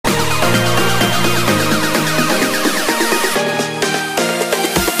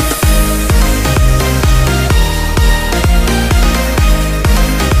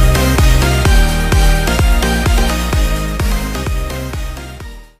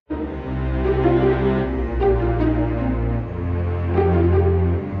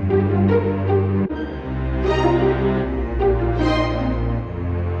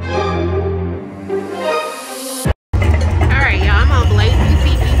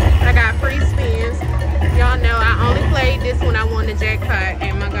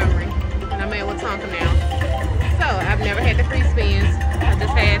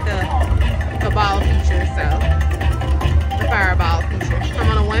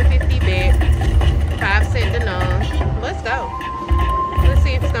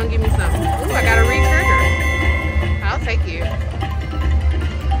give me some. Ooh, I got a re-trigger. I'll take it.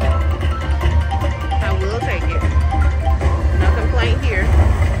 I will take it. No complaint here.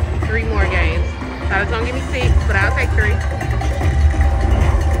 3 more games. I was gonna give me 6, but I'll take 3.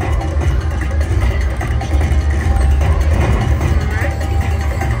 Alright.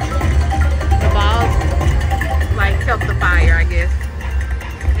 The balls like help the fire, I guess.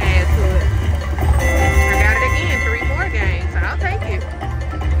 Add to it. I got it again, 3 more games. I'll take it.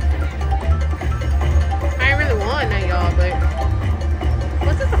 I ain't really won none, y'all, but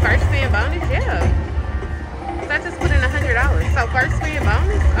was this the first spin bonus? Yeah. So I just put in $100. So first spin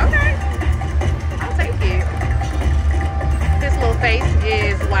bonus? Okay. I'll take it. This little face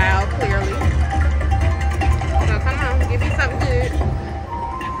is wild, clearly. So come on, give me something good.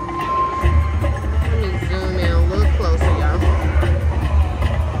 Let me zoom in a little closer, y'all.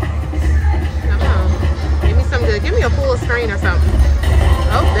 Come on. Give me something good. Give me a full screen or something.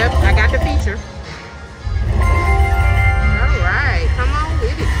 Oh, I got the feature. Alright, come on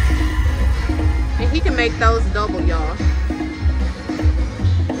with it. And he can make those double, y'all.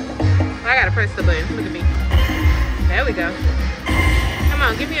 I gotta press the button. Look at me. There we go. Come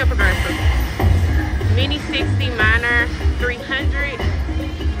on, give me a progressive. Mini 60, minor 300,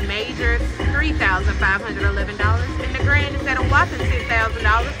 major $3,511, and the grand is at a whopping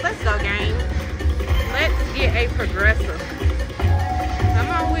 $10,000. Let's go, game. Let's get a progressive. Come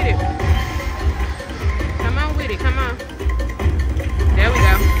on with it. Come on with it. Come on. There we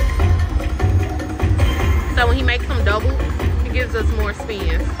go. So when he makes them double, he gives us more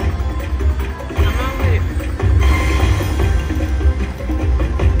spins. Come on with it.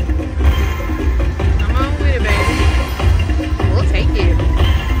 Come on with it, baby. We'll take it.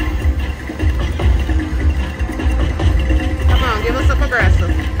 Come on, give us a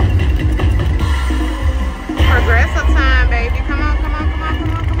progressive. Progressive time, baby. Come on, come on, come on,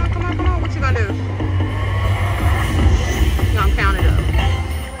 come on, come on, come on, come on. What you gonna do? You gonna count it up.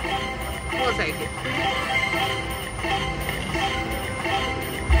 We'll take it.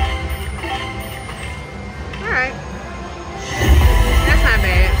 Alright. That's not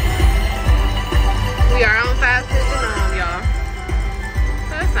bad. We are on 5 cents and y'all.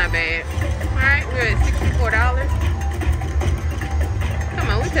 So that's not bad. Alright, we're at $64. Come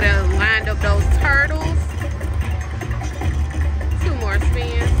on, we could have lined up those turtles. 2 more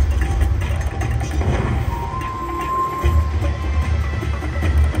spins.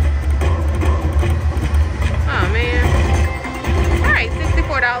 Oh man. Alright,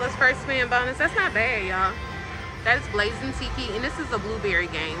 $64 first spin bonus. That's not bad, y'all. That is Blazing Tiki, and this is a blueberry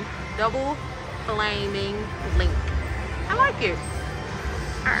game. Double Flaming Link. I like it.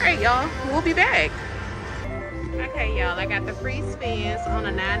 Alright, y'all. We'll be back. Okay, y'all. I got the free spins on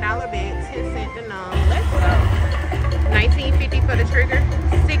a $9 bet, 10 cent to none. Let's go. $19.50 for the trigger.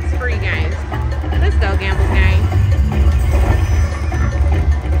 6 free games. Let's go, Gambles game.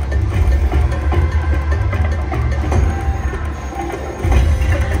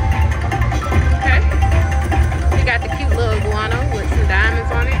 Got the cute little iguana with some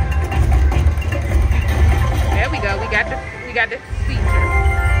diamonds on it. There we go. We got the feature.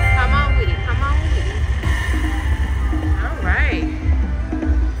 Come on with it. Come on with it. All right.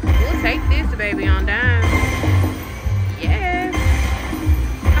 We'll take this baby on down. Yes.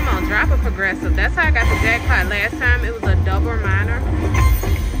 Come on, drop a progressive. That's how I got the jackpot last time. It was a double or minor.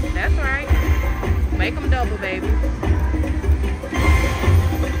 That's right. Make them double, baby.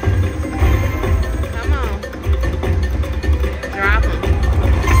 Drop them.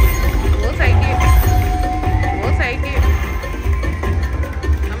 We'll take it. We'll take it.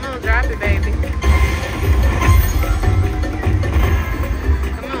 Come on, drop it, baby.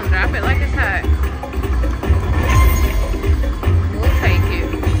 Come on, drop it like it's hot. We'll take it.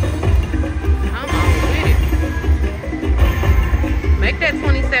 Come on with it. Make that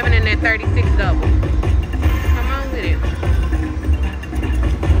 27 and that 36 double. Come on with it.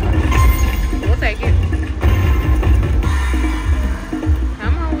 We'll take it.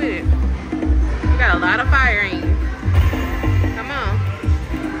 Got a lot of fire in you. Come on.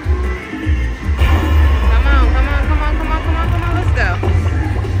 Come on, come on, come on, come on, come on, come on. Let's go.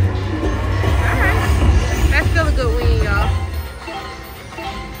 Alright. That's still a good win, y'all.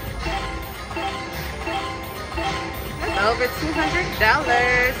 That's over $200,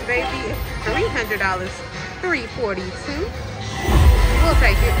 baby. $300. $342. We'll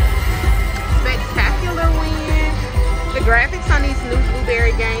take it. Spectacular win. The graphics on these new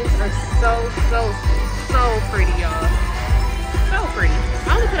blueberry games are so pretty, y'all. So pretty. I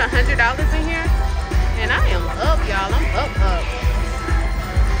only put $100 in here, and I am up, y'all. I'm up.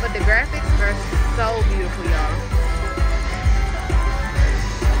 But the graphics are so beautiful, y'all.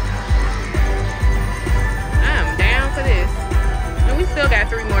 we still got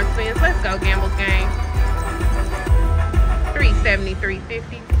 3 more spins. Let's go, Gambles game.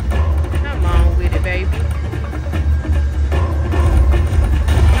 373.50. Come on with it, baby.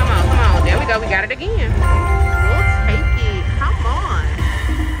 Come on. There we go. We got it again. We'll take it. Come on.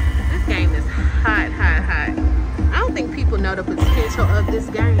 This game is hot. I don't think people know the potential of this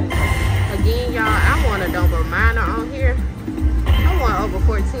game. Again, y'all, I want a double minor on here. I want over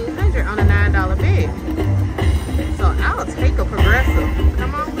 1,400 on a $9 bet. So I'll take a progressive.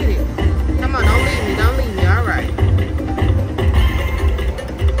 Come on with it. Come on, don't leave me. All right.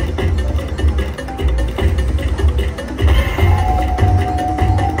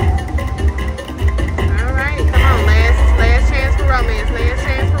 All right, come on. Last chance for romance. Last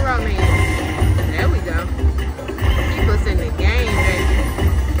chance for romance. There we go. Keep us in the game,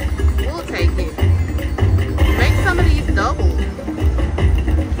 baby. We'll take it. Make some of these doubles.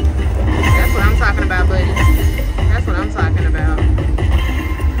 That's what I'm talking about, buddy. That's what I'm talking about.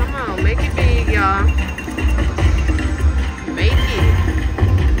 Come on, make it big, y'all. Make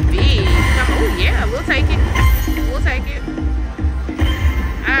it big. Come on. Oh, yeah, we'll take it. We'll take it.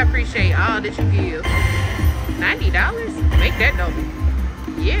 I appreciate all that you give. $90? Make that double.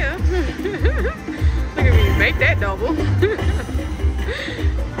 Yeah. Look at me. Make that double. All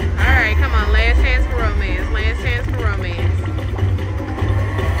right, come on. Last chance for romance. Last chance for romance.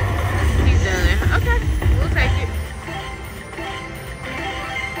 He's done. Okay, we'll take it.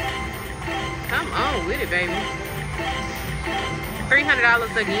 Come on with it, baby.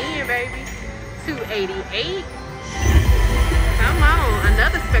 $300 again, baby. $288. Come on,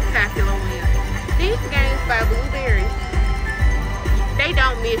 another spectacular win. These games by Blueberry, they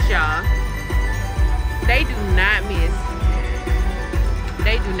don't miss, y'all. They do not miss.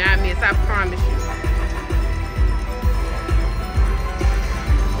 They do not miss, I promise you.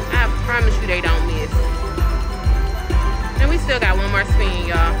 I promise you they don't miss. And we still got one more spin,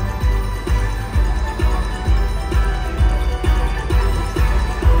 y'all.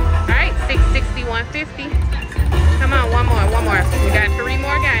 Alright, $661.50. Come on, one more. We got 3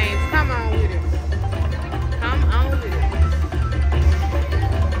 more games. Come on with it. Come on with it.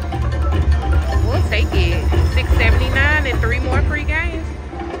 We'll take it. $679 and 3 more free games.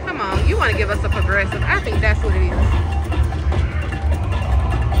 Come on, you want to give us a progressive. I think that's what it is.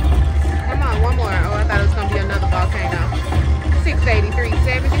 Come on, one more. Oh, I thought it was going to be another volcano.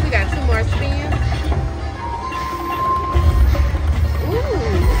 $683.70. We got 2 more spins.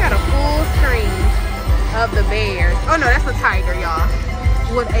 Ooh, we got a full screen of the bears. Oh, no, that's a tiger, y'all.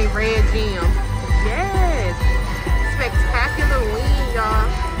 With a red gem. Yes. Spectacular win, y'all.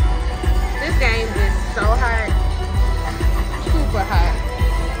 This game is so hot. Super hot.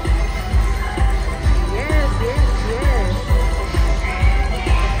 Yes.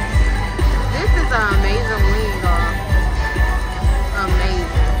 This is an amazing win, y'all. Amazing.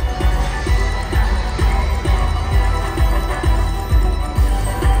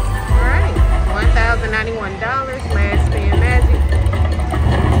 Alright. $1,091. Last spin magic.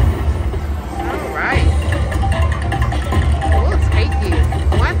 Alright. We'll take it.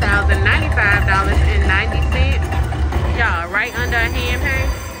 $1,095.90. Y'all, right under a hand pay.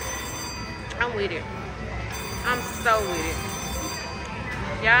 I'm with it. I'm so with it.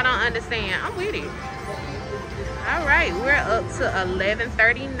 Y'all don't understand. I'm with it. All right, we're up to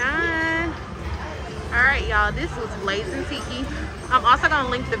 $11.39. All right, y'all, this was Blazing Tiki. I'm also gonna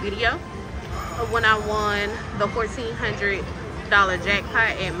link the video of when I won the $1,400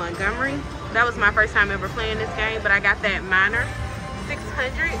 jackpot at Montgomery. That was my first time ever playing this game, but I got that minor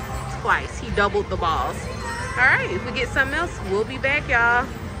 600 twice. He doubled the balls. All right, if we get something else, we'll be back, y'all.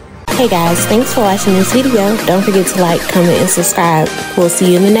 Hey guys, thanks for watching this video. Don't forget to like, comment, and subscribe. We'll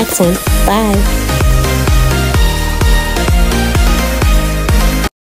see you in the next one. Bye.